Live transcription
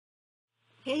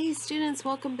Hey students,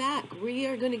 welcome back. We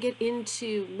are going to get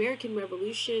into American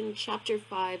Revolution, Chapter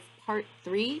 5, Part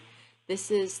 3. This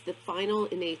is the final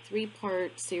in a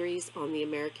three-part series on the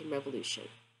American Revolution.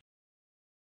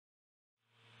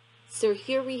 So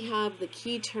here we have the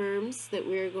key terms that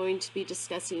we're going to be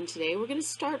discussing today. We're going to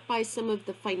start by some of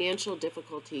the financial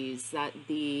difficulties that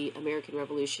the American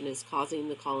Revolution is causing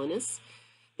the colonists.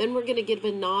 Then we're going to give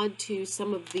a nod to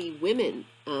some of the women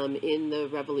in the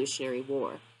Revolutionary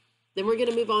War. Then we're going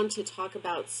to move on to talk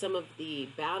about some of the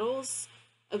battles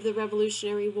of the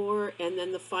Revolutionary War, and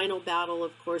then the final battle,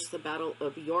 of course, the Battle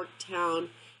of Yorktown,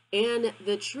 and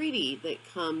the treaty that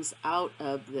comes out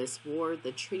of this war,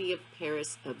 the Treaty of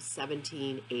Paris of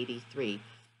 1783.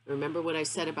 Remember what I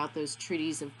said about those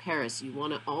treaties of Paris. You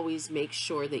want to always make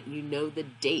sure that you know the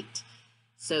date.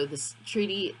 So this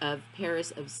Treaty of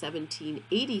Paris of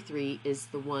 1783 is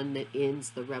the one that ends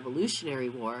the Revolutionary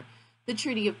War. The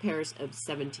Treaty of Paris of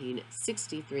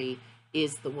 1763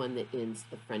 is the one that ends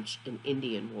the French and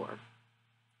Indian War.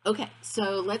 Okay,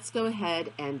 so let's go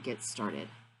ahead and get started.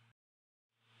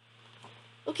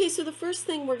 Okay, so the first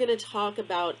thing we're going to talk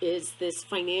about is this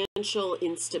financial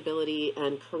instability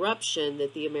and corruption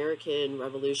that the American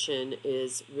Revolution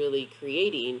is really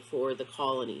creating for the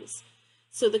colonies.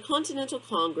 So the Continental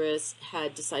Congress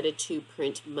had decided to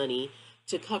print money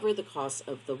to cover the costs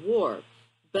of the war.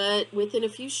 But within a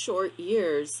few short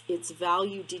years, its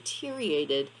value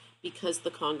deteriorated because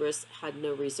the Congress had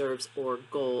no reserves or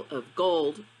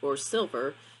gold or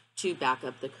silver to back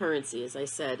up the currency, as I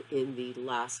said in the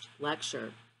last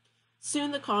lecture.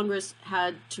 Soon the Congress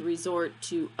had to resort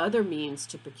to other means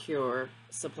to procure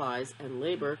supplies and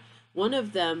labor. One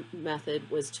of them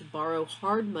method was to borrow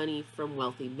hard money from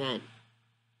wealthy men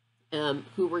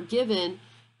who were given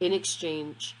in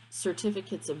exchange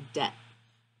certificates of debt,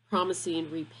 promising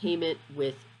repayment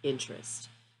with interest.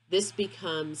 This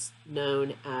becomes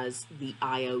known as the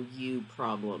IOU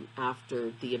problem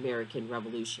after the American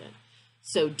Revolution.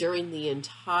 So during the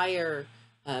entire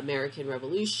American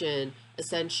Revolution,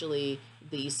 essentially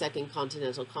the Second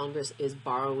Continental Congress is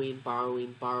borrowing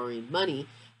money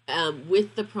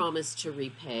with the promise to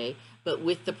repay, but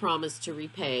with the promise to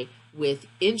repay with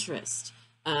interest.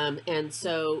 And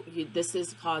so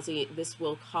this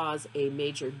will cause a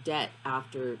major debt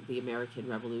after the American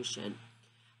Revolution.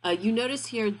 You notice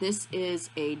here this is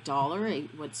a dollar,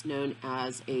 what's known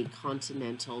as a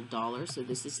continental dollar. So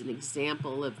this is an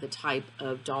example of the type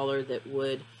of dollar that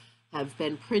would have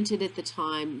been printed at the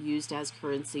time, used as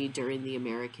currency during the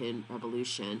American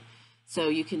Revolution. So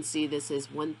you can see this is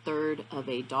 1/3 of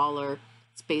a dollar.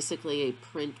 It's basically a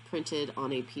printed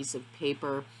on a piece of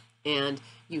paper, and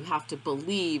you have to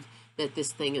believe that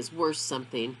this thing is worth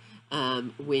something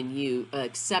when you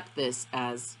accept this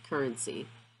as currency.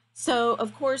 So,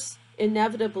 of course,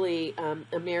 inevitably,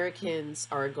 Americans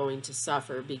are going to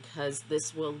suffer because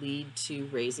this will lead to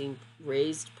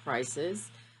raised prices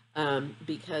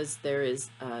because there is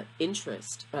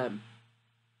interest,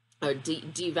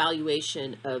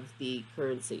 devaluation of the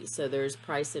currency. So there's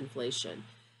price inflation.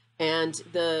 And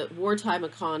the wartime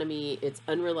economy, its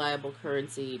unreliable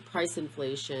currency, price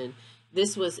inflation,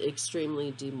 this was extremely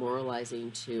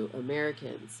demoralizing to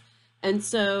Americans. And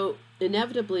so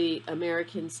inevitably,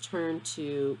 Americans turned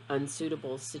to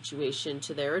unsuitable situation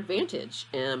to their advantage,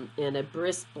 and a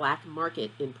brisk black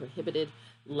market in prohibited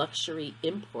luxury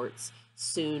imports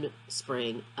soon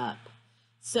sprang up.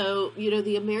 So, you know,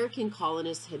 the American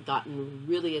colonists had gotten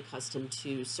really accustomed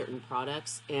to certain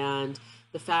products, and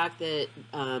the fact that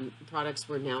products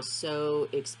were now so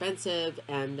expensive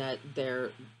and that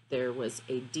there was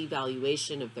a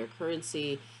devaluation of their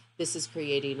currency, this is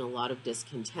creating a lot of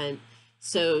discontent.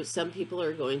 So some people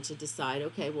are going to decide,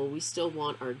 okay, well, we still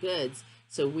want our goods,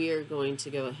 so we are going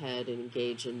to go ahead and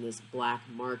engage in this black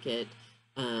market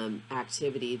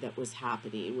activity that was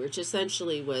happening, which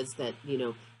essentially was that, you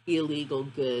know, illegal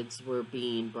goods were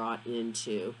being brought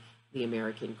into the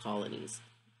American colonies.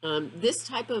 This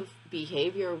type of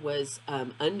behavior was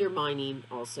undermining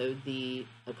also the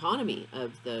economy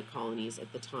of the colonies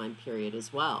at the time period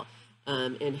as well.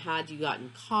 And had you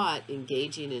gotten caught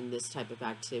engaging in this type of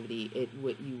activity,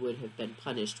 you would have been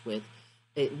punished with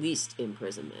at least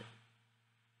imprisonment.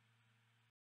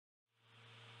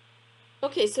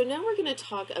 Okay, so now we're going to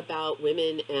talk about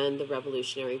women and the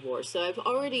Revolutionary War. So I've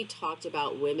already talked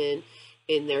about women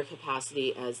in their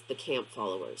capacity as the camp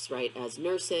followers, right? As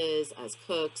nurses, as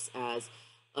cooks, as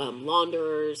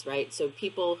launderers, right? So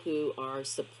people who are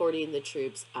supporting the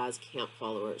troops as camp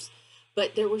followers.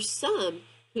 But there were some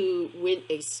who went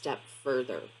a step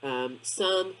further.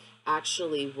 Some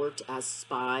actually worked as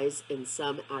spies, and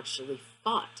some actually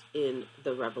fought in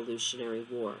the Revolutionary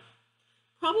War.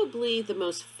 Probably the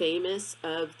most famous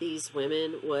of these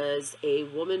women was a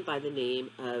woman by the name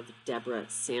of Deborah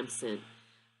Sampson.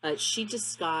 She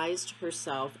disguised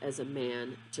herself as a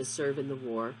man to serve in the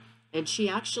war, and she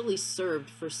actually served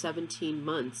for 17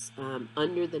 months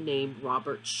under the name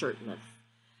Robert Shirtliff.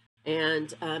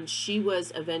 And she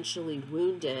was eventually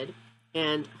wounded,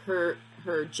 and her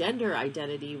gender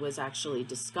identity was actually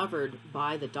discovered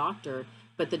by the doctor,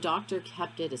 but the doctor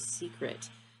kept it a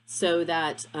secret so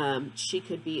that she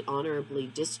could be honorably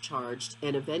discharged,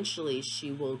 and eventually she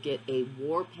will get a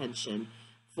war pension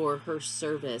for her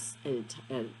service in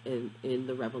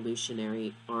the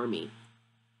Revolutionary Army.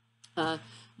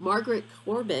 Margaret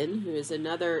Corbin, who is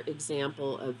another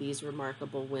example of these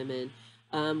remarkable women,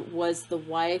 was the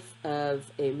wife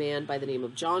of a man by the name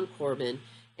of John Corbin,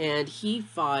 and he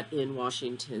fought in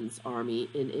Washington's army.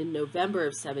 In November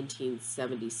of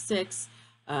 1776,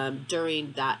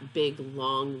 during that big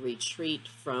long retreat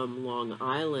from Long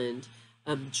Island,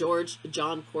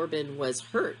 John Corbin was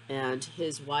hurt, and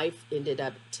his wife ended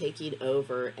up taking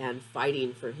over and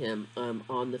fighting for him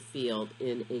on the field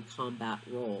in a combat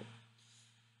role.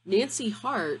 Nancy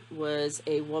Hart was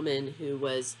a woman who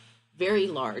was very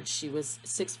large. She was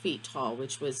 6 feet tall,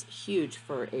 which was huge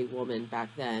for a woman back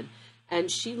then. And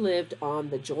she lived on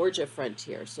the Georgia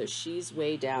frontier, so she's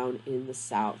way down in the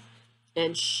South.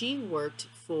 And she worked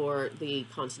for the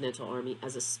Continental Army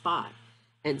as a spy.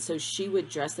 And so she would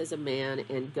dress as a man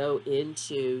and go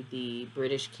into the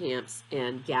British camps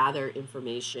and gather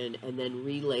information and then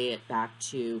relay it back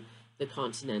to the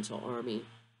Continental Army.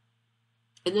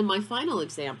 And then my final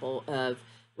example of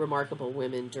remarkable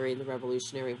women during the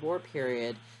Revolutionary War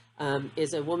period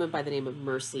is a woman by the name of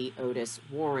Mercy Otis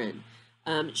Warren.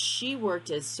 She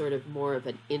worked as sort of more of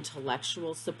an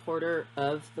intellectual supporter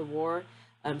of the war.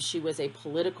 She was a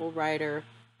political writer.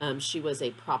 She was a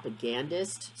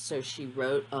propagandist, so she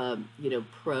wrote,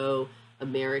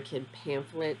 pro-American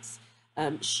pamphlets.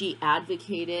 She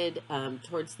advocated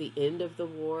towards the end of the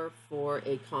war for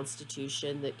a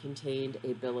constitution that contained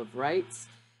a Bill of Rights,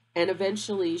 and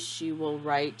eventually she will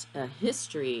write a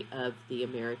history of the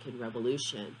American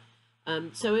Revolution.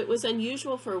 So it was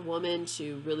unusual for a woman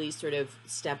to really sort of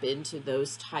step into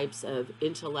those types of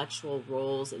intellectual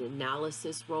roles and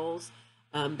analysis roles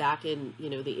back in, the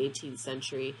 18th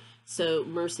century. So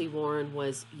Mercy Warren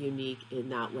was unique in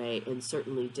that way and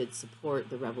certainly did support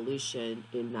the revolution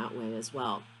in that way as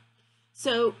well.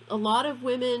 So a lot of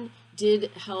women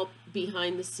did help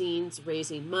behind the scenes,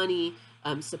 raising money,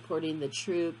 supporting the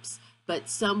troops, but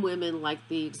some women, like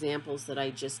the examples that I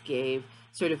just gave,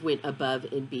 sort of went above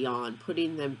and beyond,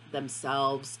 putting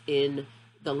themselves in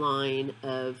the line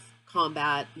of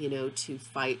combat, to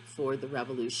fight for the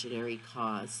revolutionary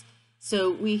cause.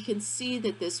 So we can see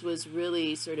that this was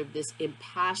really sort of this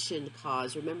impassioned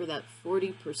cause. Remember that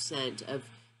 40% of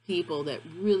people that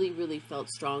really, really felt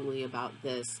strongly about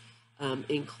this,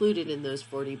 included in those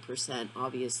 40%,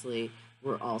 obviously,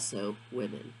 were also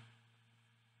women.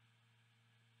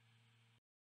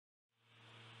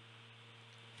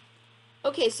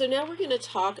 Okay, so now we're going to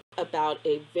talk about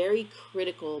a very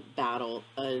critical battle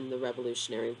in the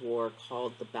Revolutionary War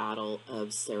called the Battle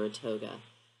of Saratoga.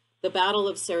 The Battle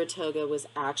of Saratoga was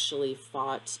actually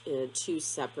fought in two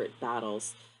separate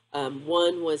battles.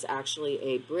 One was actually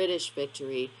a British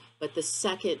victory, but the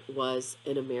second was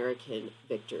an American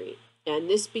victory. And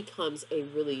this becomes a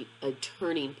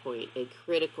turning point, a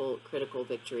critical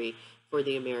victory for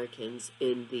the Americans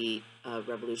in the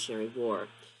Revolutionary War.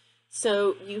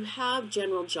 So you have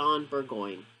General John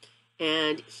Burgoyne,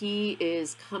 and he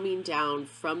is coming down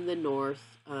from the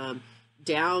north,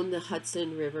 down the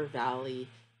Hudson River Valley,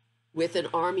 with an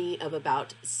army of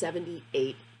about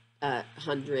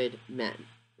 7,800 men,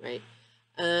 right?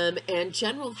 And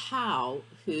General Howe,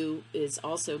 who is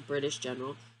also British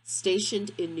general,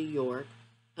 stationed in New York,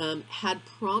 had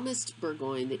promised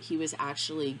Burgoyne that he was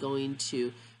actually going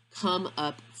to come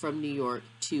up from New York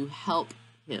to help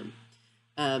him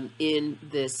in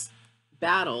this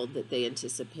battle that they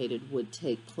anticipated would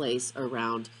take place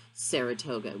around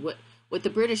Saratoga. What the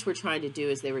British were trying to do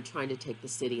is they were trying to take the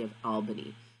city of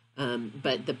Albany.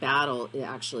 But the battle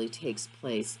actually takes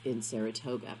place in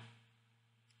Saratoga.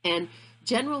 And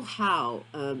General Howe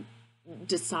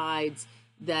decides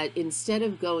that instead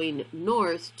of going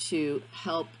north to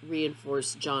help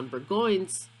reinforce John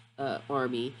Burgoyne's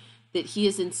army, that he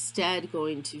is instead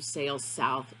going to sail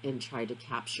south and try to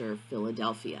capture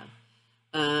Philadelphia.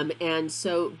 And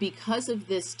so because of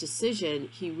this decision,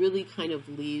 he really kind of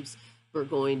leaves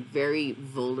Burgoyne very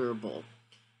vulnerable.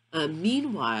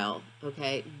 Meanwhile,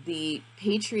 okay, the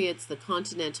Patriots, the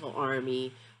Continental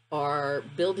Army, are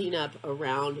building up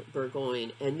around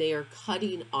Burgoyne, and they are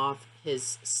cutting off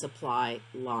his supply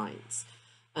lines.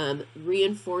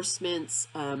 Reinforcements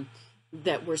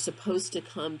that were supposed to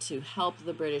come to help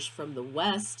the British from the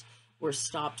west were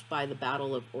stopped by the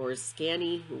Battle of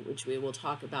Oriskany, which we will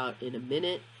talk about in a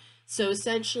minute. So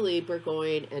essentially,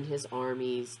 Burgoyne and his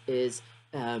armies is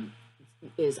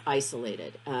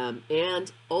isolated,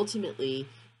 and ultimately,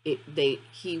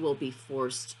 he will be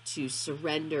forced to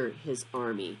surrender his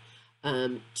army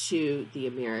to the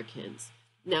Americans.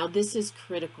 Now, this is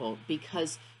critical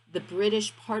because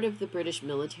part of the British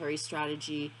military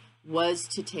strategy was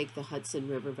to take the Hudson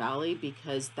River Valley,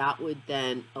 because that would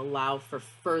then allow for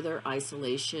further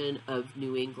isolation of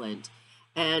New England.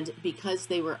 And because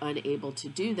they were unable to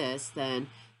do this, then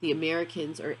the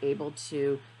Americans are able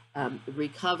to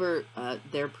recover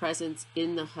their presence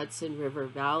in the Hudson River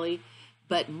Valley.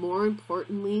 But more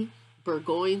importantly,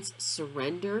 Burgoyne's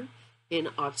surrender in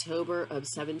October of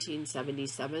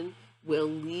 1777 will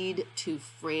lead to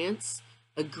France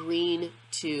agreeing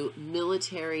to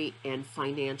military and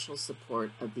financial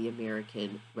support of the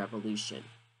American Revolution.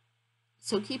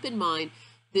 So keep in mind,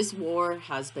 this war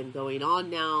has been going on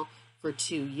now for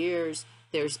 2 years.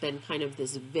 There's been kind of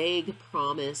this vague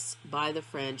promise by the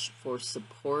French for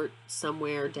support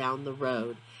somewhere down the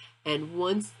road. And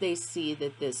once they see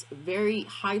that this very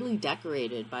highly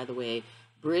decorated, by the way,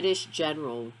 British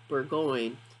general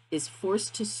Burgoyne is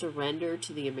forced to surrender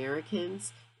to the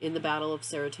Americans in the Battle of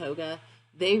Saratoga,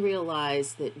 they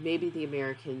realize that maybe the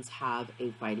Americans have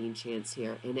a fighting chance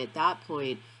here. And at that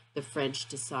point, the French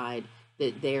decide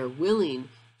that they are willing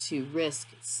to risk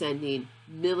sending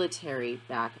military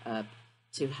backup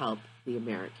to help the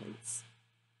Americans.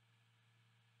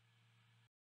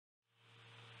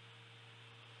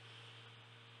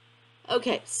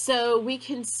 Okay, so we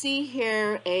can see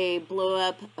here a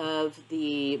blow-up of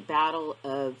the Battle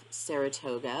of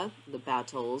Saratoga, the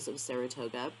battles of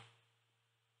Saratoga.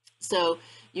 So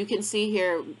you can see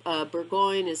here,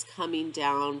 Burgoyne is coming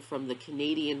down from the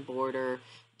Canadian border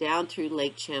down through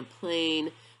Lake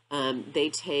Champlain. They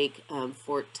take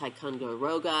Fort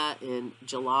Ticonderoga in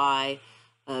July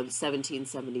of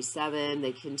 1777.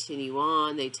 They continue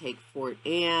on. They take Fort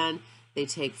Anne. They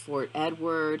take Fort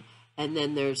Edward. And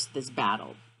then there's this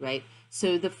battle, right?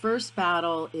 So the first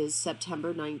battle is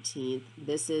September 19th.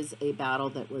 This is a battle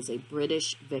that was a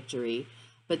British victory.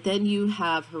 But then you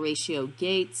have Horatio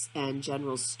Gates and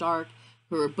General Stark,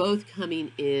 who are both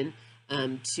coming in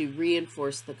to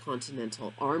reinforce the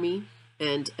Continental Army.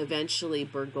 And eventually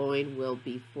Burgoyne will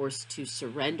be forced to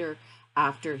surrender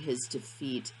after his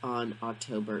defeat on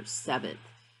October 7th.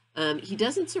 He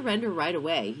doesn't surrender right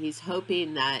away. He's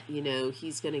hoping that,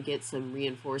 he's going to get some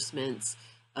reinforcements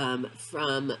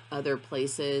from other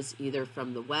places, either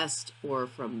from the west or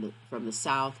from the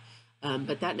south,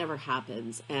 but that never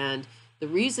happens. And the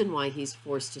reason why he's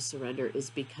forced to surrender is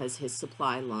because his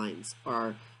supply lines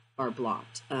are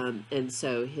blocked, and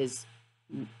so his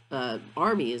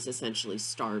army is essentially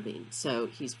starving. So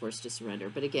he's forced to surrender.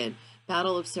 But again,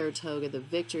 Battle of Saratoga, the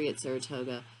victory at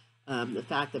Saratoga. The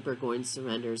fact that Burgoyne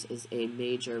surrenders is a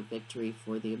major victory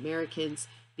for the Americans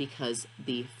because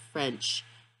the French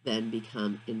then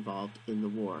become involved in the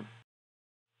war.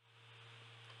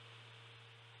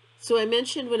 So I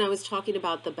mentioned when I was talking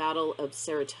about the Battle of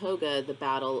Saratoga, the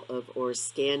Battle of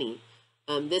Oriskany.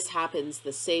 This happens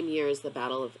the same year as the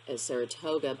Battle of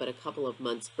Saratoga, but a couple of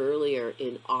months earlier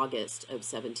in August of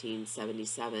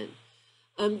 1777.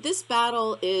 This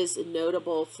battle is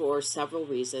notable for several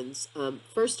reasons.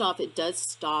 First off, it does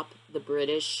stop the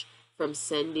British from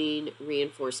sending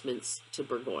reinforcements to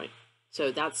Burgoyne.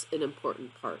 So that's an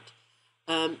important part.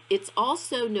 It's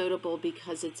also notable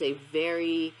because it's a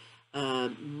very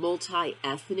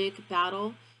multi-ethnic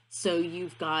battle. So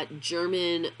you've got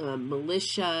German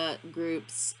militia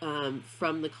groups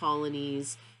from the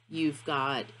colonies. You've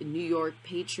got New York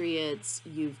Patriots.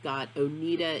 You've got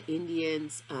Oneida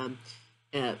Indians.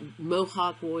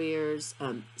 Mohawk warriors,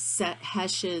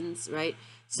 Hessians, right?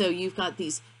 So you've got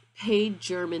these paid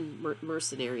German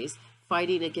mercenaries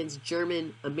fighting against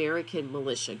German American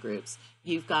militia groups.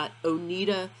 You've got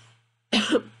Oneida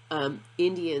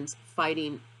Indians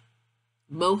fighting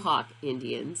Mohawk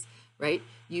Indians, right?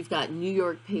 You've got New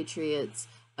York Patriots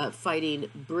fighting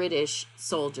British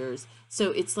soldiers.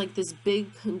 So it's like this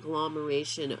big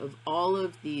conglomeration of all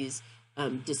of these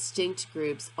distinct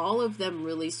groups, all of them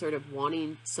really sort of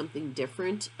wanting something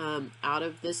different out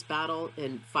of this battle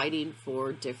and fighting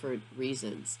for different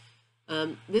reasons.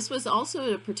 This was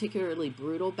also a particularly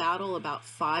brutal battle. About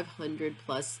 500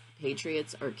 plus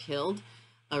Patriots are killed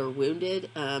or wounded,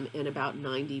 and about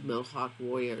 90 Mohawk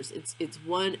warriors. It's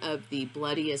one of the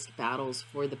bloodiest battles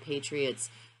for the Patriots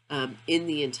in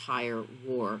the entire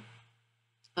war.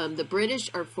 The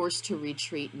British are forced to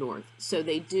retreat north. So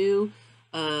they do,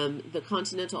 the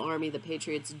Continental Army, the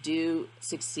Patriots do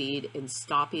succeed in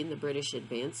stopping the British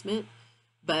advancement,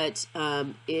 but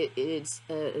it's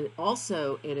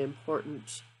also an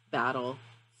important battle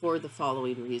for the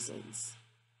following reasons.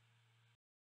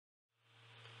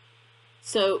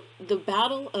 So the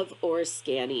Battle of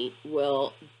Oriskany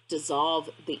will dissolve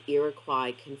the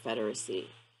Iroquois Confederacy.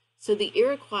 So the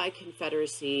Iroquois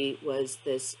Confederacy was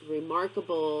this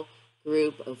remarkable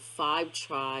group of 5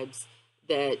 tribes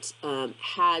that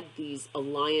had these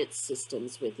alliance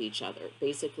systems with each other.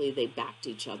 Basically, they backed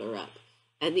each other up.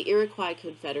 And the Iroquois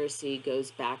Confederacy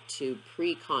goes back to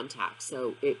pre-contact.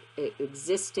 So it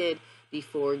existed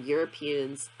before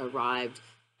Europeans arrived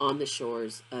on the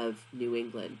shores of New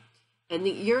England. And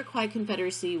the Iroquois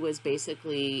Confederacy was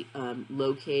basically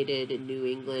located in New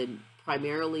England,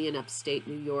 primarily in upstate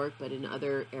New York, but in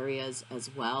other areas as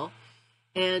well.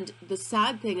 And the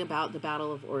sad thing about the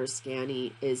Battle of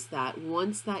Oriskany is that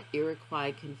once that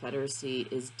Iroquois Confederacy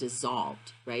is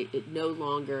dissolved, right, it no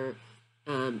longer,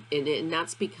 and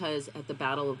that's because at the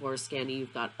Battle of Oriskany,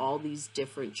 you've got all these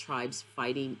different tribes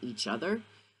fighting each other.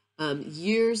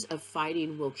 Years of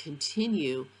fighting will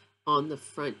continue on the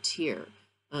frontier.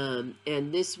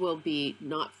 And this will be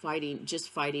not just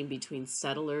fighting between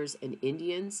settlers and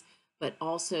Indians, but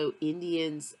also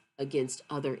Indians against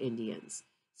other Indians.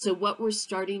 So what we're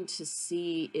starting to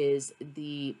see is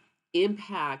the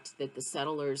impact that the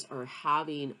settlers are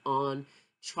having on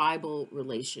tribal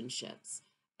relationships.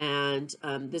 And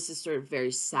this is sort of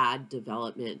very sad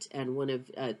development and one of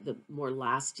the more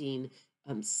lasting,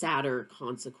 sadder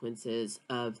consequences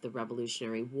of the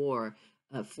Revolutionary War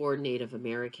for Native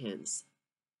Americans.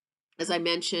 As I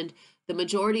mentioned, the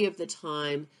majority of the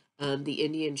time, the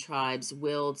Indian tribes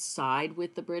will side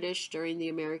with the British during the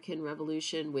American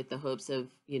Revolution with the hopes of,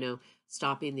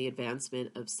 stopping the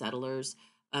advancement of settlers.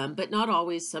 But not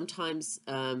always. Sometimes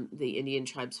the Indian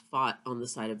tribes fought on the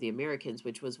side of the Americans,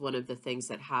 which was one of the things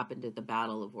that happened at the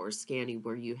Battle of Oriskany,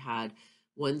 where you had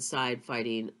one side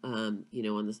fighting,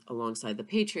 alongside the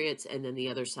Patriots, and then the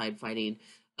other side fighting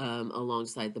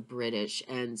alongside the British.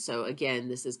 And so, again,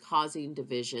 this is causing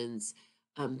divisions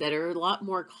that are a lot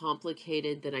more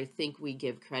complicated than I think we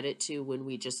give credit to when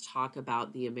we just talk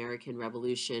about the American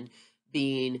Revolution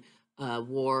being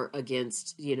war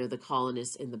against, the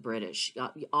colonists and the British.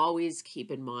 You always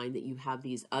keep in mind that you have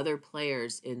these other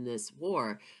players in this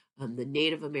war, the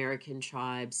Native American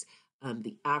tribes,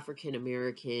 the African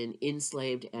American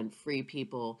enslaved and free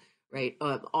people, right?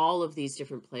 All of these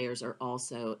different players are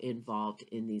also involved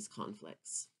in these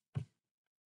conflicts.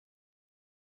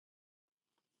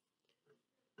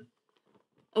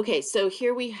 Okay, so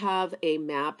here we have a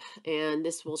map, and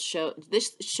this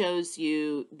shows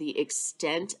you the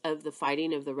extent of the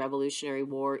fighting of the Revolutionary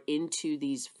War into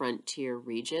these frontier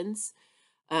regions.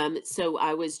 So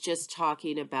I was just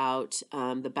talking about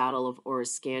the Battle of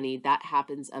Oriskany. That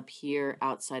happens up here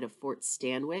outside of Fort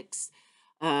Stanwix.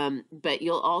 But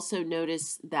you'll also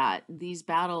notice that these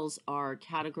battles are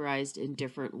categorized in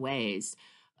different ways.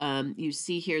 You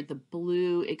see here the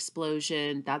blue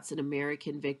explosion, that's an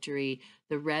American victory.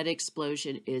 The red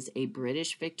explosion is a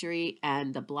British victory,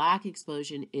 and the black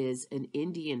explosion is an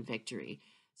Indian victory.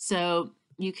 So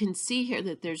you can see here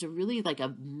that there's a really like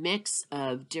a mix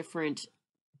of different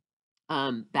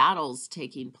battles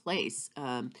taking place,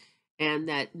 and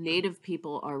that Native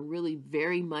people are really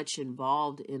very much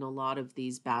involved in a lot of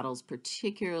these battles,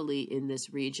 particularly in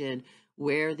this region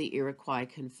where the Iroquois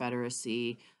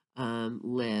Confederacy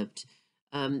lived.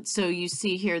 So you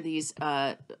see here these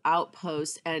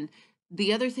outposts, and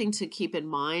the other thing to keep in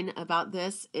mind about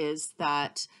this is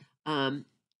that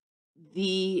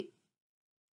these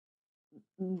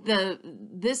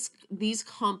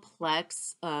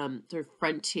complex sort of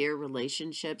frontier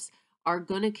relationships are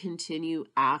going to continue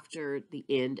after the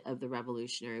end of the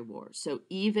Revolutionary War. So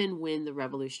even when the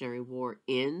Revolutionary War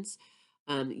ends,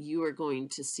 you are going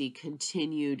to see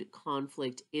continued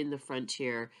conflict in the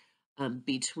frontier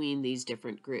between these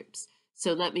different groups.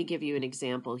 So let me give you an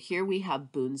example. Here we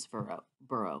have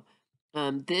Boonesboro.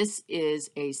 This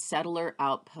is a settler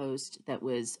outpost that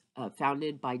was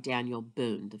founded by Daniel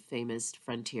Boone, the famous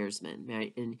frontiersman,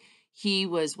 right? And he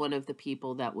was one of the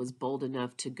people that was bold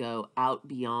enough to go out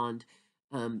beyond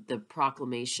the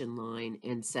proclamation line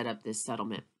and set up this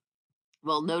settlement.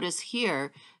 Well, notice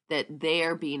here that they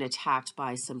are being attacked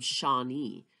by some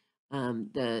Shawnee,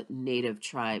 the native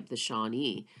tribe, the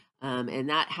Shawnee. And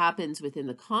that happens within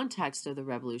the context of the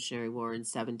Revolutionary War in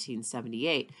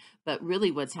 1778. But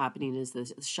really what's happening is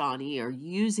the Shawnee are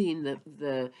using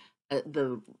the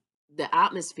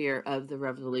atmosphere of the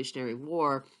Revolutionary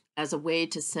War as a way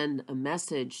to send a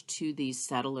message to these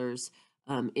settlers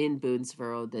in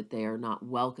Boonesboro that they are not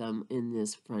welcome in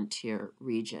this frontier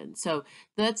region. So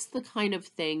that's the kind of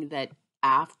thing that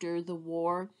after the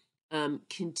war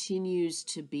continues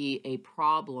to be a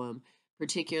problem,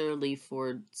 particularly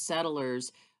for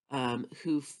settlers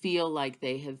who feel like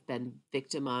they have been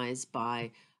victimized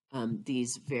by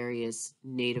these various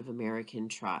Native American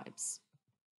tribes.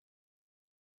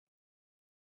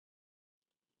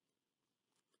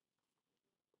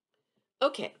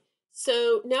 Okay,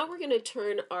 so now we're going to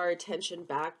turn our attention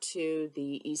back to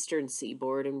the Eastern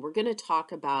Seaboard, and we're going to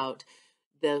talk about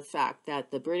the fact that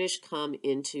the British come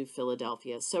into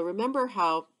Philadelphia. So remember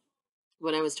how,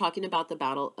 when I was talking about the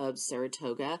Battle of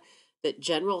Saratoga, that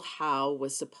General Howe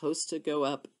was supposed to go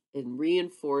up and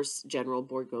reinforce General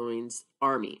Burgoyne's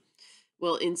army.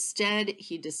 Well, instead,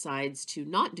 he decides to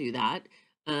not do that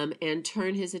and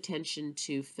turn his attention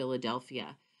to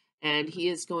Philadelphia. And he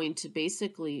is going to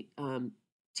basically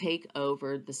take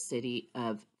over the city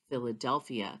of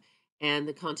Philadelphia. And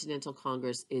the Continental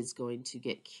Congress is going to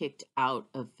get kicked out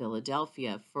of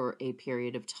Philadelphia for a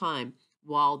period of time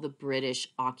while the British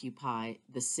occupy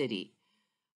the city.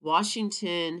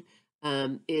 Washington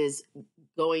is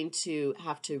going to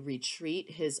have to retreat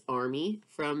his army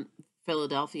from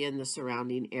Philadelphia and the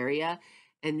surrounding area,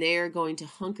 and they are going to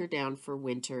hunker down for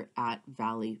winter at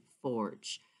Valley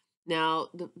Forge. Now,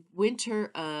 the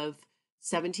winter of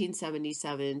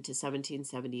 1777 to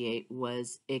 1778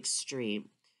 was extreme.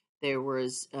 There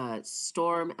was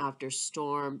storm after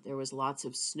storm, there was lots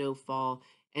of snowfall,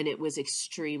 and it was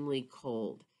extremely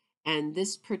cold. And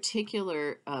this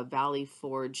particular Valley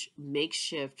Forge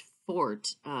makeshift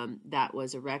fort that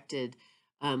was erected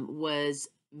was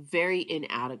very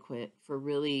inadequate for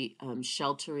really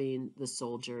sheltering the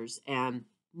soldiers. And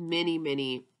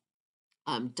many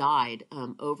died.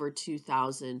 Over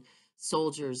 2,000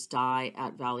 soldiers die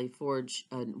at Valley Forge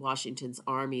in Washington's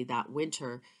army that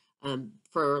winter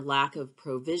for lack of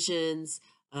provisions,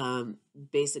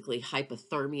 basically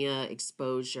hypothermia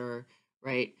exposure,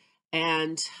 right?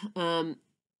 And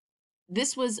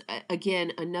this was,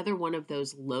 again, another one of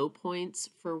those low points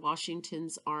for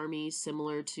Washington's army,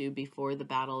 similar to before the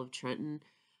Battle of Trenton.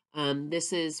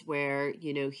 This is where,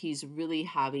 he's really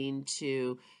having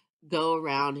to go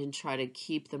around and try to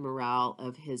keep the morale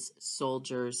of his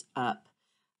soldiers up.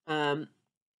 Um,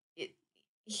 it,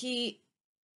 he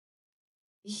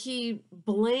he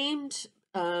blamed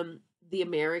the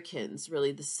Americans,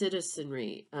 really the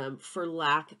citizenry, for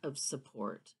lack of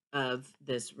support of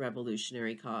this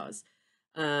revolutionary cause.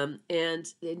 And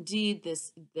indeed,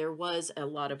 there was a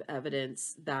lot of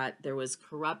evidence that there was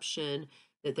corruption,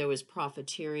 that there was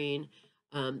profiteering,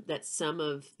 that some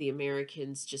of the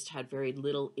Americans just had very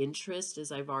little interest,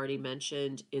 as I've already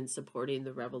mentioned, in supporting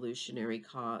the revolutionary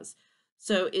cause.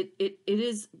 So it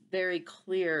is very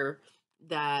clear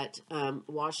that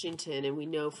Washington, and we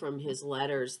know from his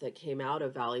letters that came out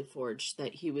of Valley Forge,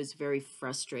 that he was very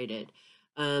frustrated,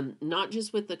 not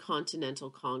just with the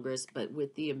Continental Congress, but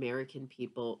with the American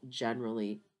people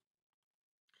generally.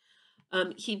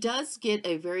 He does get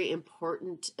a very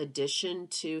important addition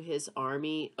to his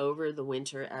army over the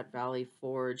winter at Valley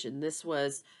Forge, and this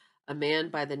was a man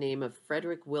by the name of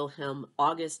Frederick Wilhelm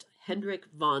August Hendrik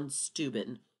von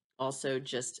Steuben, also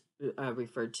just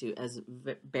referred to as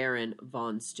Baron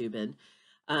von Steuben.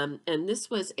 And this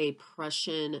was a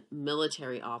Prussian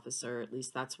military officer, at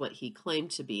least that's what he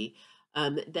claimed to be,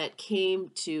 that came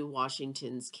to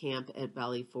Washington's camp at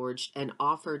Valley Forge and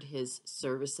offered his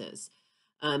services.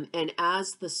 And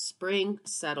as the spring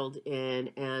settled in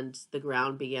and the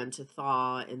ground began to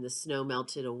thaw and the snow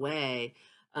melted away,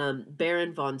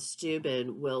 Baron von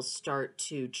Steuben will start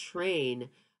to train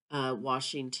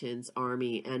Washington's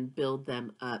army and build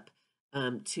them up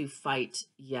to fight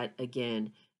yet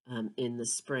again in the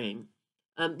spring.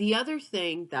 The other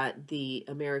thing that the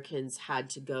Americans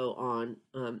had to go on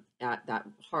at that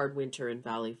hard winter in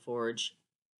Valley Forge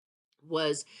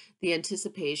was the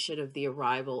anticipation of the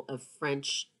arrival of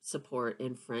French support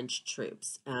and French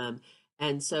troops.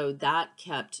 And so that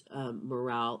kept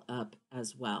morale up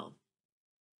as well.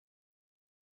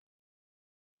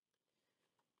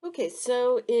 Okay,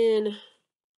 so in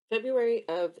February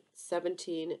of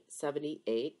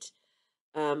 1778,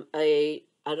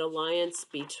 an alliance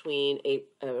between an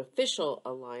official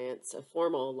alliance, a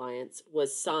formal alliance,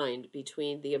 was signed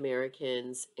between the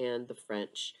Americans and the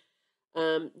French.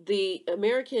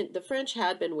 The French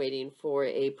had been waiting for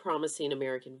a promising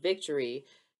American victory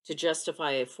to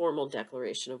justify a formal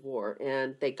declaration of war,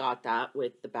 and they got that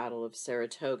with the Battle of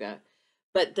Saratoga.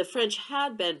 But the French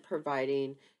had been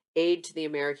providing aid to the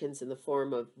Americans in the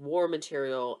form of war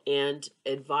material and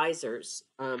advisors,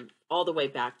 all the way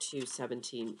back to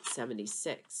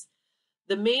 1776.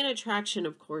 The main attraction,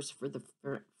 of course, for the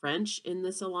French in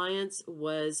this alliance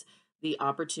was the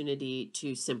opportunity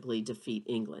to simply defeat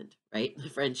England, right? The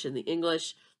French and the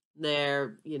English,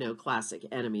 they're, classic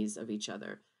enemies of each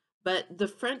other. But the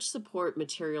French support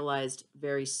materialized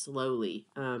very slowly.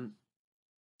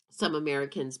 Some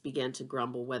Americans began to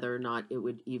grumble whether or not it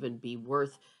would even be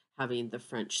worth having the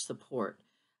French support.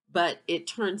 But it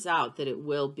turns out that it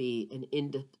will be an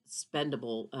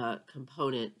indispensable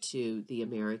component to the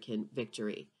American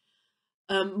victory.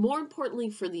 More importantly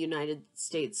for the United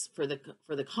States, for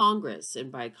the Congress,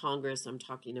 and by Congress I'm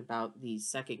talking about the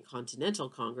Second Continental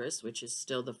Congress, which is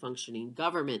still the functioning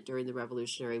government during the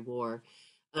Revolutionary War.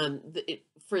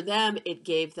 For them, it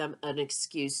gave them an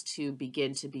excuse to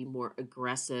begin to be more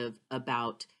aggressive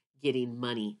about getting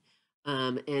money,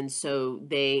 and so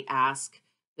they ask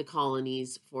the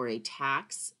colonies for a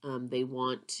tax. They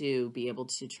want to be able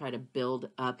to try to build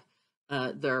up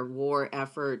their war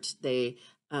effort. They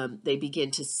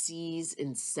begin to seize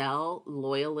and sell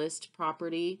loyalist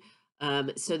property.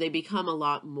 So they become a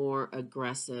lot more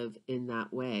aggressive in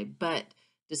that way. But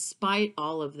despite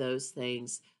all of those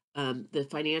things, the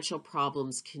financial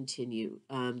problems continue.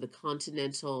 The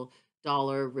continental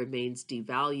dollar remains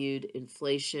devalued,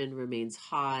 inflation remains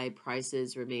high,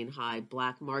 prices remain high,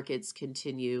 black markets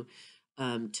continue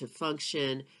to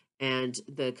function, and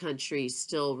the country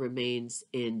still remains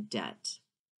in debt.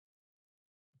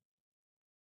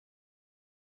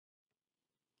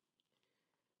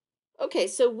 Okay,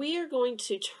 so we are going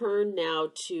to turn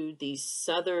now to the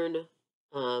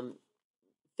um,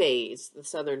 the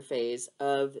southern phase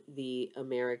of the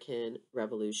American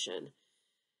Revolution.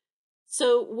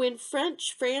 So when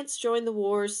France joined the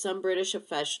war, some British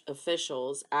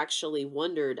officials actually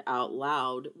wondered out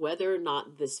loud whether or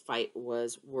not this fight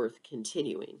was worth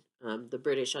continuing. The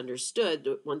British understood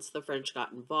that once the French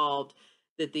got involved,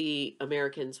 that the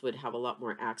Americans would have a lot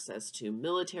more access to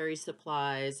military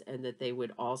supplies and that they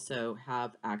would also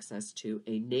have access to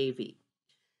a navy.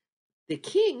 The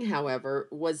king, however,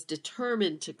 was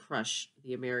determined to crush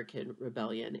the American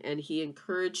rebellion, and he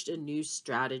encouraged a new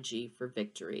strategy for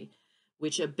victory,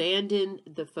 which abandoned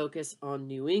the focus on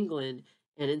New England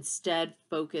and instead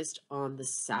focused on the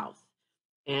South.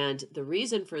 And the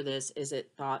reason for this is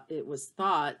it was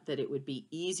thought that it would be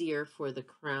easier for the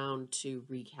crown to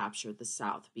recapture the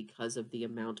South because of the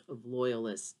amount of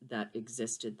loyalists that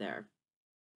existed there.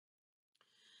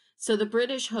 So the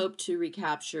British hoped to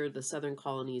recapture the southern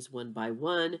colonies one by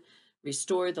one,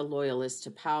 restore the loyalists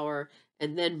to power,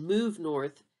 and then move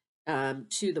north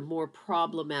to the more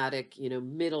problematic,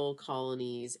 middle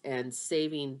colonies, and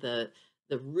saving the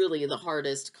really the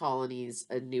hardest colonies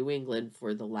in New England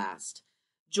for the last.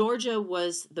 Georgia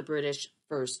was the British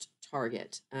first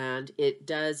target, and it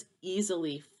does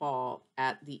easily fall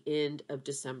at the end of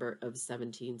December of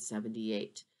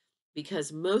 1778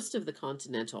 because most of the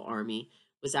Continental Army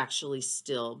was actually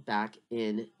still back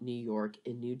in New York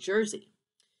and New Jersey.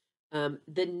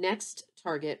 The next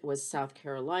target was South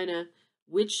Carolina,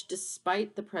 which,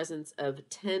 despite the presence of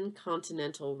 10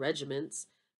 Continental regiments,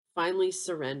 finally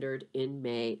surrendered in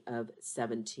May of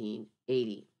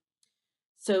 1780.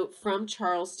 So from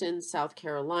Charleston, South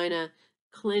Carolina,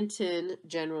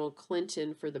 General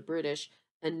Clinton for the British,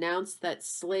 announced that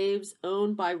slaves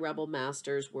owned by rebel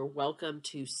masters were welcome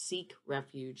to seek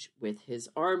refuge with his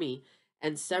army,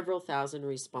 and several thousand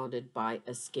responded by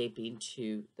escaping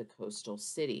to the coastal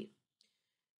city.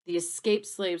 The escaped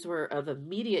slaves were of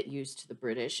immediate use to the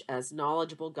British as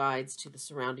knowledgeable guides to the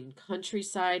surrounding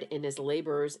countryside and as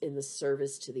laborers in the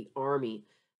service to the army,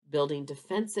 building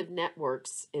defensive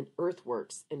networks and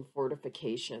earthworks and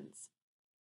fortifications.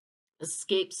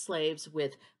 Escaped slaves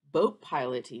with boat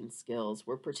piloting skills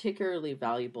were particularly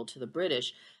valuable to the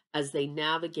British as they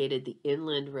navigated the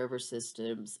inland river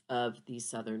systems of the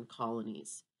southern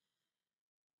colonies.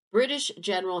 British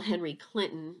General Henry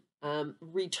Clinton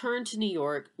returned to New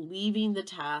York, leaving the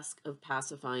task of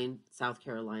pacifying South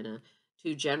Carolina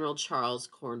to General Charles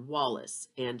Cornwallis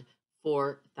and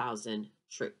 4,000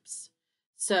 troops.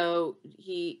 So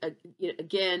he,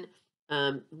 again,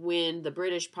 when the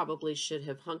British probably should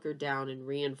have hunkered down and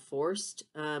reinforced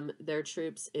their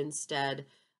troops, instead,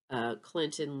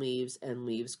 Clinton leaves and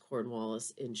leaves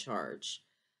Cornwallis in charge.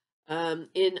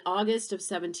 In August of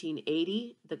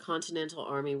 1780, the Continental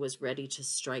Army was ready to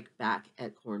strike back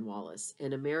at Cornwallis,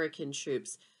 and American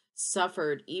troops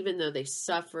suffered, even though they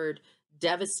suffered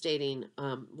devastating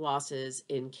losses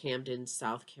in Camden,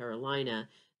 South Carolina,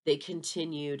 they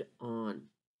continued on.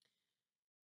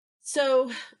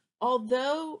 So,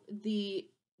 although the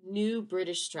new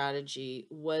British strategy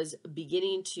was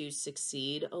beginning to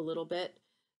succeed a little bit.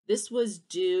 This was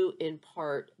due in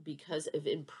part because of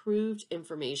improved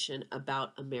information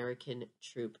about American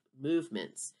troop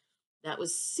movements that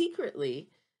was secretly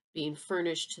being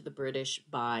furnished to the British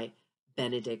by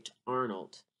Benedict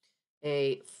Arnold,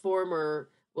 a former,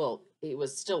 well, he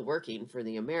was still working for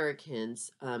the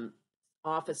Americans,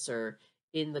 officer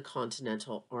in the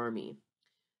Continental Army,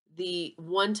 the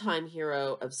one-time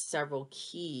hero of several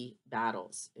key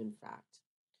battles, in fact.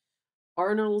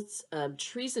 Arnold's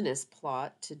treasonous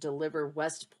plot to deliver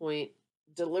West Point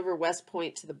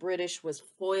to the British was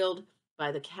foiled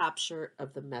by the capture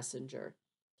of the messenger,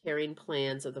 carrying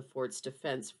plans of the fort's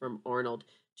defense from Arnold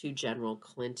to General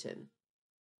Clinton.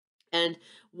 And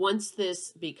once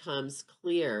this becomes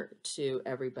clear to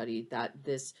everybody that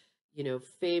this,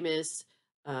 famous,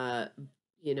 uh,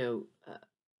 you know, uh,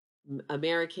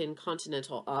 American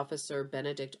Continental officer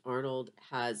Benedict Arnold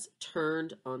has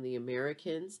turned on the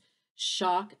Americans.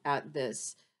 Shock at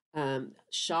this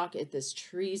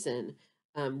treason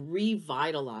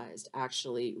revitalized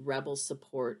actually rebel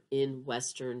support in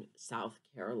Western South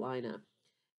Carolina,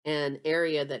 an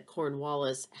area that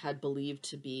Cornwallis had believed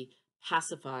to be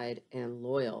pacified and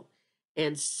loyal.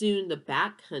 And soon the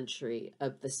backcountry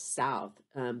of the South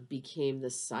became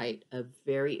the site of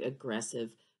very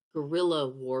aggressive guerrilla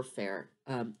warfare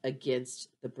against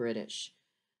the British.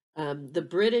 The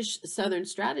British Southern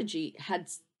strategy had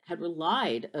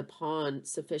relied upon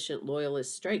sufficient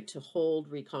loyalist strength to hold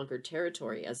reconquered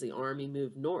territory as the army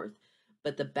moved north,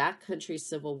 but the backcountry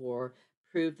civil war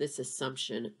proved this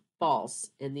assumption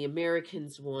false, and the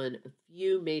Americans won a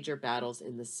few major battles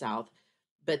in the South,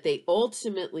 but they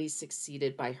ultimately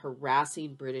succeeded by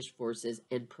harassing British forces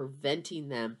and preventing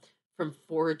them from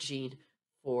foraging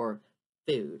for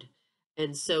food.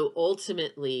 And so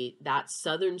ultimately, that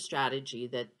Southern strategy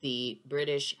that the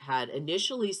British had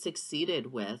initially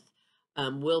succeeded with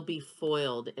will be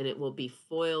foiled, and it will be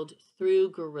foiled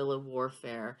through guerrilla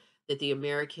warfare that the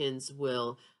Americans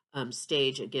will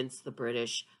stage against the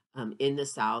British in the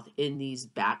South in these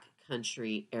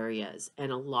backcountry areas.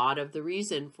 And a lot of the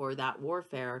reason for that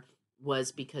warfare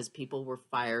was because people were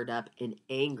fired up and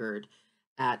angered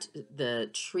at the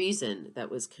treason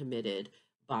that was committed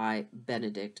by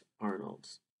Benedict Arnold.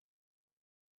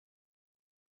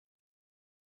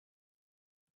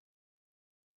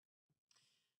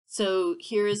 So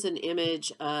here is an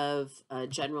image of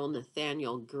General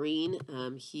Nathaniel Greene.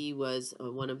 He was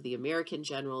one of the American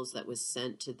generals that was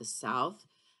sent to the South,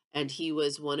 and he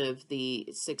was one of the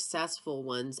successful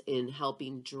ones in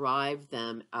helping drive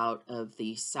them out of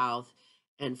the South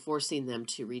and forcing them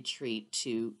to retreat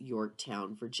to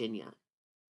Yorktown, Virginia.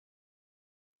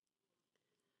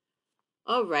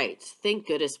 All right. Thank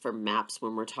goodness for maps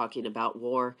when we're talking about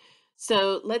war.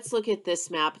 So let's look at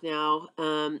this map now.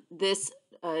 This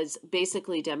is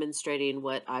basically demonstrating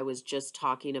what I was just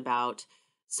talking about.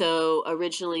 So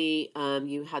originally,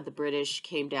 you had the British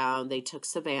came down, they took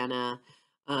Savannah,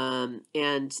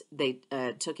 and they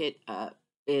took it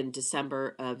in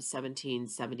December of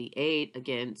 1778.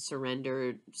 Again,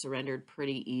 surrendered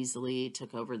pretty easily,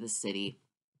 took over the city.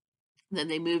 Then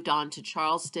they moved on to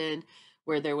Charleston,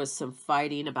 where there was some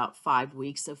fighting, about 5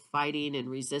 weeks of fighting and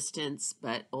resistance,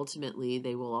 but ultimately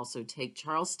they will also take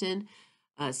Charleston,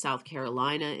 South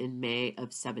Carolina in May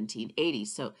of 1780.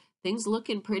 So things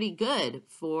looking pretty good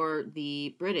for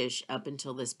the British up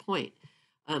until this point.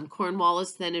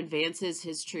 Cornwallis then advances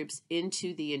his troops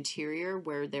into the interior,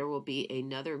 where there will be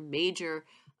another major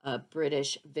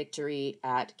British victory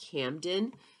at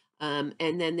Camden. And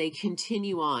then they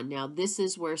continue on. Now, this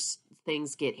is where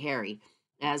things get hairy.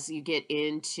 As you get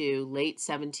into late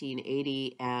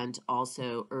 1780 and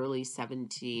also early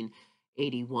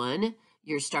 1781,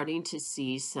 you're starting to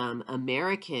see some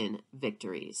American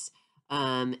victories.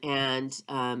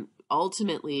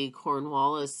 Ultimately,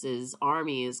 Cornwallis's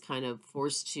army is kind of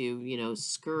forced to,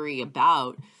 scurry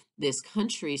about this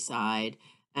countryside,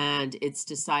 and it's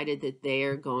decided that they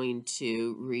are going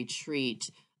to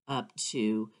retreat up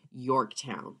to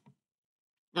Yorktown.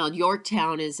 Now,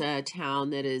 Yorktown is a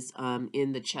town that is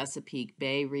in the Chesapeake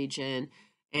Bay region,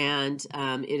 and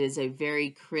it is a very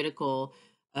critical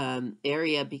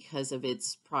area because of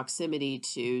its proximity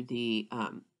to the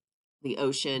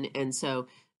ocean. And so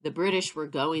the British were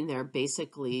going there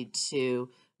basically to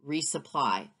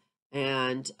resupply.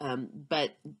 And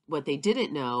but what they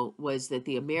didn't know was that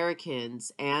the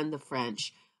Americans and the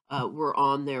French were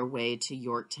on their way to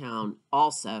Yorktown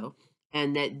also,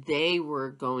 and that they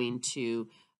were going to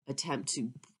attempt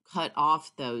to cut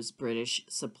off those British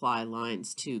supply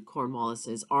lines to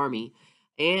Cornwallis's army.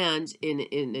 And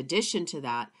in addition to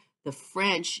that, The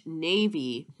French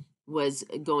Navy was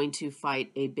going to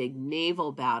fight a big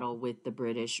naval battle with the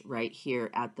British right here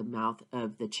at the mouth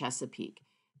of the Chesapeake.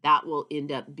 That will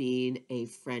end up being a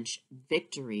French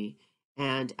victory.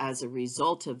 And as a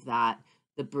result of that,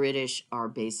 the British are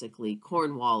basically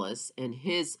Cornwallis and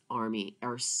his army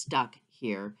are stuck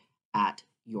here at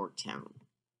Yorktown.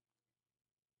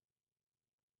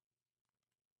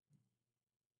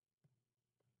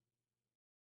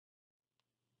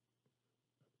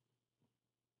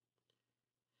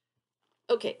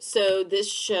 Okay, so this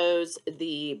shows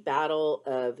the Battle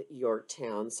of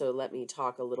Yorktown. So let me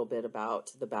talk a little bit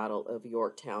about the Battle of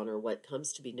Yorktown, or what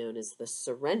comes to be known as the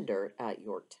surrender at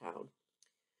Yorktown.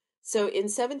 So in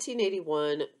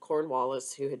 1781,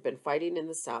 Cornwallis, who had been fighting in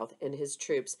the South, and his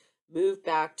troops moved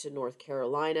back to North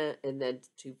Carolina and then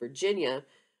to Virginia,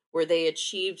 where they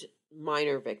achieved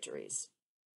minor victories.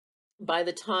 By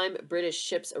the time British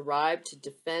ships arrived to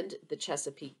defend the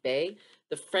Chesapeake Bay,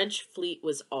 the French fleet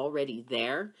was already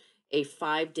there. A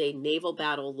 5-day naval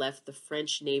battle left the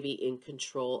French Navy in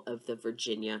control of the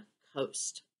Virginia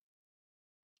coast.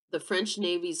 The French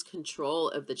Navy's control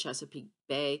of the Chesapeake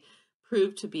Bay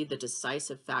proved to be the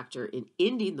decisive factor in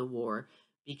ending the war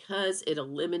because it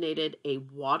eliminated a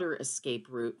water escape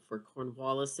route for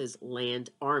Cornwallis's land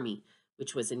army,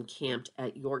 which was encamped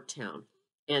at Yorktown,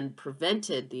 and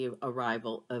prevented the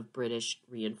arrival of British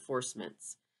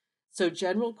reinforcements. So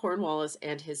General Cornwallis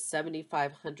and his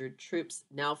 7,500 troops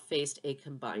now faced a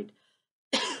combined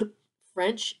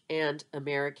French and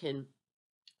American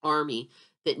army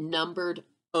that numbered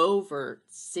over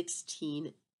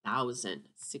 16,000.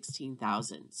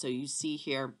 16,000. So you see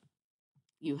here,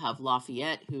 you have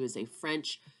Lafayette, who is a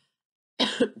French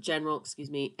general,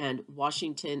 and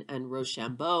Washington and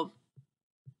Rochambeau,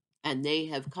 and they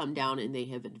have come down and they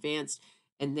have advanced,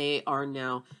 and they are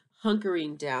now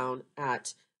hunkering down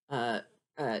at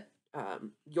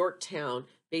Yorktown,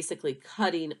 basically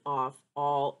cutting off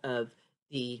all of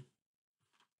the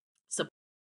supply.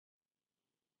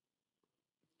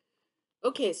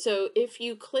 Okay, so if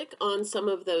you click on some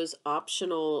of those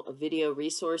optional video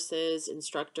resources,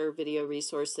 instructor video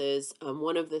resources,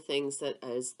 one of the things that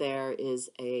is there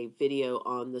is a video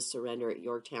on the surrender at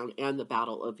Yorktown and the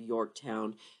Battle of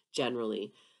Yorktown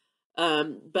generally.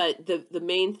 But the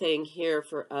main thing here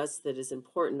for us that is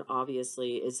important,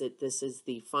 obviously, is that this is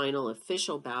the final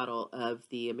official battle of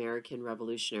the American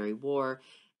Revolutionary War,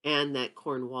 and that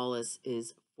Cornwallis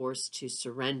is forced to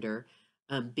surrender,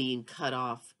 being cut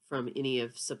off from any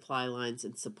of supply lines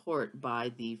and support by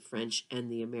the French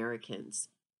and the Americans.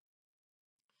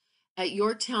 At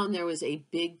Yorktown, there was a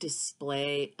big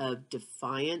display of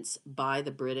defiance by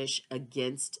the British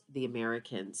against the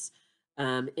Americans.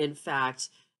 In fact,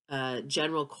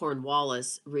 General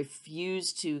Cornwallis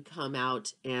refused to come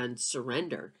out and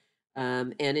surrender.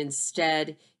 And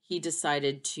instead, he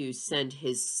decided to send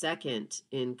his second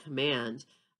in command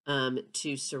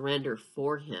to surrender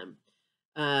for him.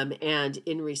 And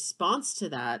in response to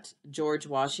that, George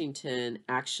Washington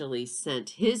actually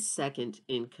sent his second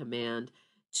in command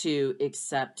to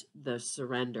accept the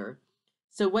surrender.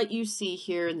 So what you see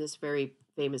here in this very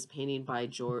famous painting by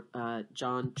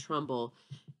John Trumbull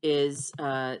is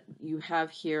you have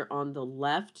here on the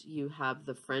left, you have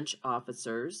the French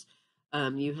officers.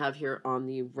 You have here on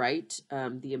the right,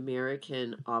 the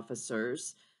American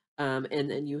officers. And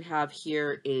then you have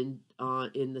here in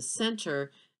the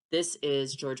center, this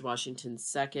is George Washington's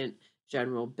second,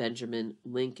 General Benjamin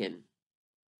Lincoln.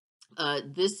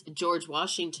 This George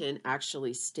Washington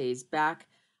actually stays back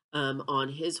on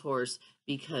his horse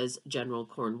because General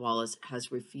Cornwallis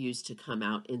has refused to come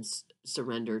out and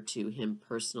surrender to him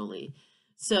personally.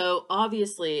 So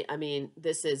obviously, I mean,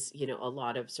 this is, a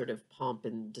lot of sort of pomp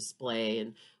and display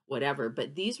and whatever,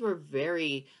 but these were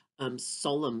very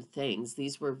solemn things.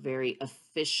 These were very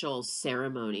official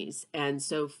ceremonies. And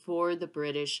so for the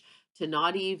British to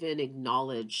not even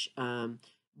acknowledge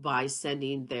by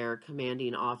sending their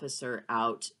commanding officer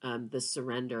out the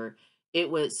surrender, it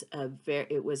was a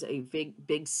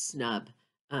big snub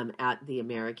at the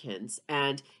Americans,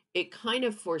 and it kind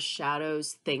of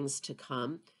foreshadows things to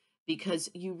come, because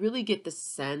you really get the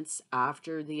sense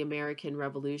after the American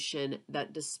Revolution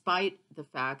that despite the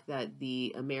fact that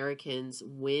the Americans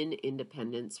win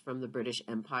independence from the British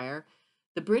Empire,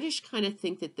 the British kind of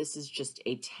think that this is just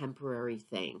a temporary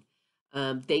thing.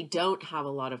 They don't have a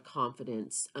lot of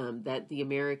confidence that the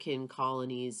American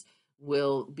colonies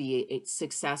will be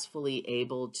successfully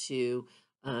able to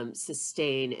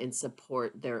sustain and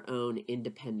support their own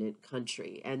independent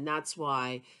country. And that's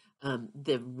why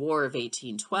the War of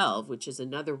 1812, which is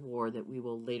another war that we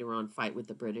will later on fight with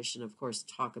the British and, of course,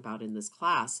 talk about in this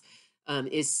class,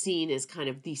 is seen as kind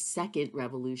of the second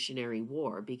Revolutionary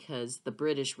War, because the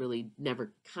British really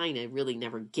never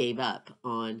gave up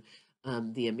on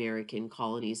the American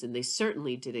colonies, and they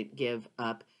certainly didn't give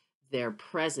up their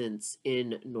presence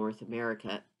in North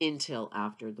America until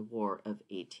after the War of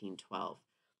 1812.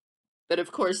 But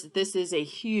of course, this is a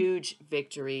huge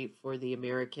victory for the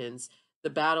Americans. The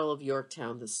Battle of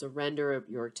Yorktown, the surrender of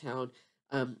Yorktown,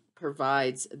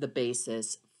 provides the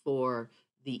basis for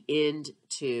the end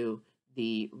to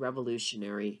the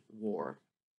Revolutionary War.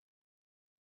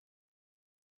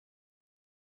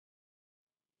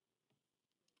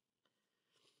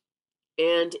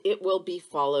 And it will be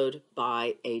followed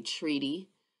by a treaty.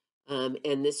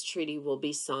 And this treaty will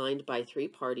be signed by three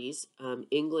parties,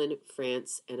 England,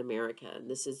 France, and America. And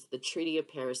this is the Treaty of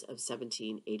Paris of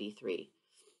 1783.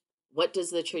 What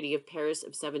does the Treaty of Paris of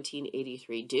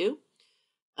 1783 do?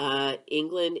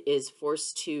 England is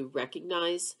forced to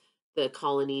recognize the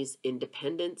colony's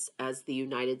independence as the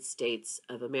United States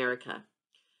of America.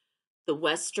 The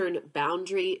western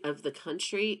boundary of the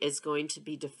country is going to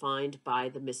be defined by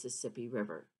the Mississippi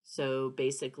River. So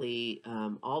basically,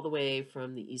 all the way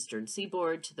from the eastern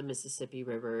seaboard to the Mississippi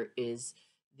River is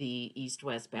the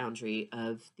east-west boundary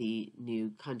of the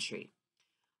new country.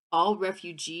 All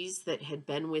refugees that had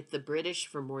been with the British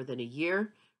for more than a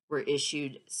year were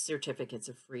issued certificates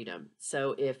of freedom.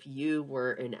 So if you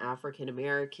were an African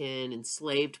American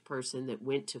enslaved person that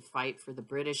went to fight for the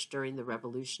British during the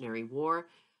Revolutionary War,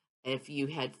 if you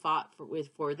had fought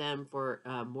for them for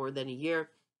more than a year,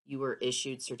 you were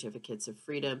issued certificates of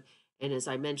freedom. And as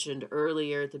I mentioned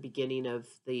earlier at the beginning of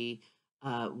the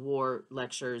war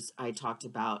lectures, I talked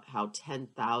about how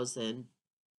 10,000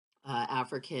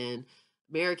 African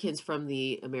Americans from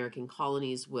the American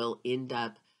colonies will end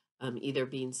up either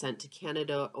being sent to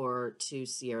Canada or to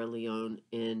Sierra Leone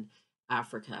in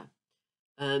Africa.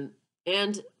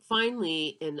 And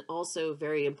finally, and also a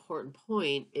very important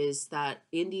point, is that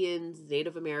Indians,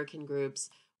 Native American groups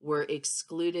were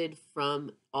excluded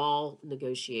from all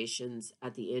negotiations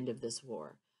at the end of this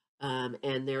war.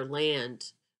 And their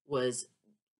land was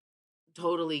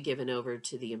totally given over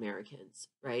to the Americans,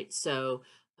 right? So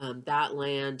that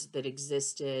land that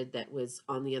existed, that was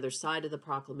on the other side of the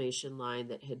proclamation line,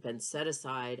 that had been set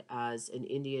aside as an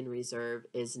Indian reserve,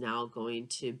 is now going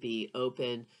to be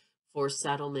open for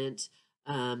settlement.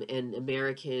 And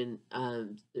Americans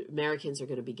are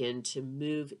going to begin to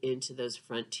move into those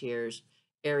frontiers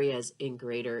areas in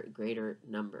greater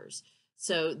numbers.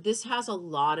 So this has a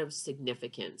lot of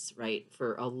significance, right,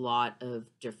 for a lot of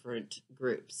different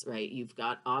groups, right? You've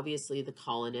got obviously the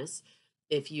colonists.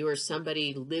 If you are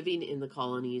somebody living in the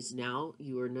colonies now,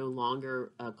 you are no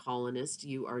longer a colonist.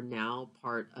 You are now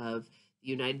part of the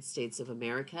United States of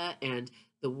America, and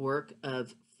the work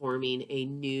of forming a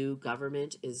new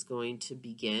government is going to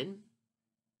begin.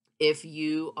 If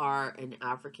you are an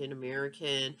African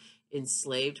American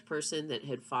enslaved person that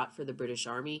had fought for the British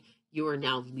Army, you are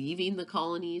now leaving the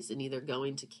colonies and either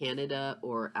going to Canada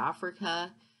or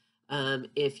Africa.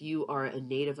 If you are a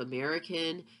Native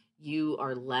American, you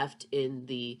are left in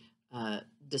the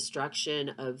destruction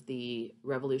of the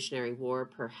Revolutionary War,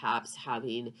 perhaps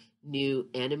having new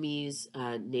enemies,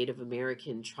 Native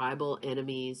American tribal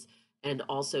enemies, and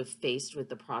also faced with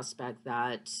the prospect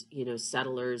that, you know,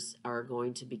 settlers are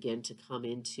going to begin to come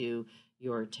into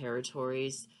your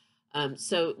territories.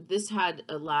 So this had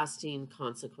lasting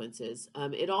consequences.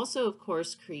 It also, of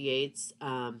course, creates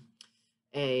an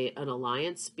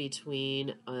alliance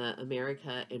between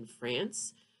America and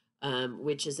France,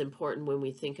 which is important when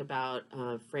we think about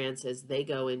France as they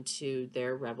go into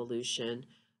their revolution.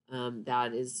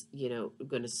 That is, you know,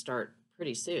 going to start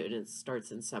pretty soon. It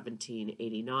starts in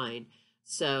 1789.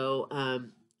 So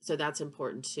that's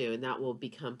important too, and that will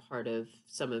become part of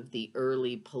some of the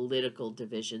early political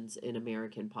divisions in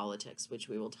American politics, which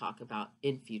we will talk about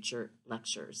in future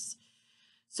lectures.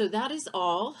 So that is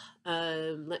all.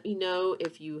 Let me know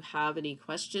if you have any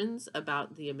questions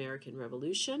about the American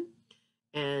Revolution,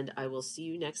 and I will see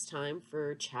you next time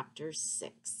for Chapter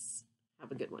 6.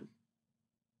 Have a good one.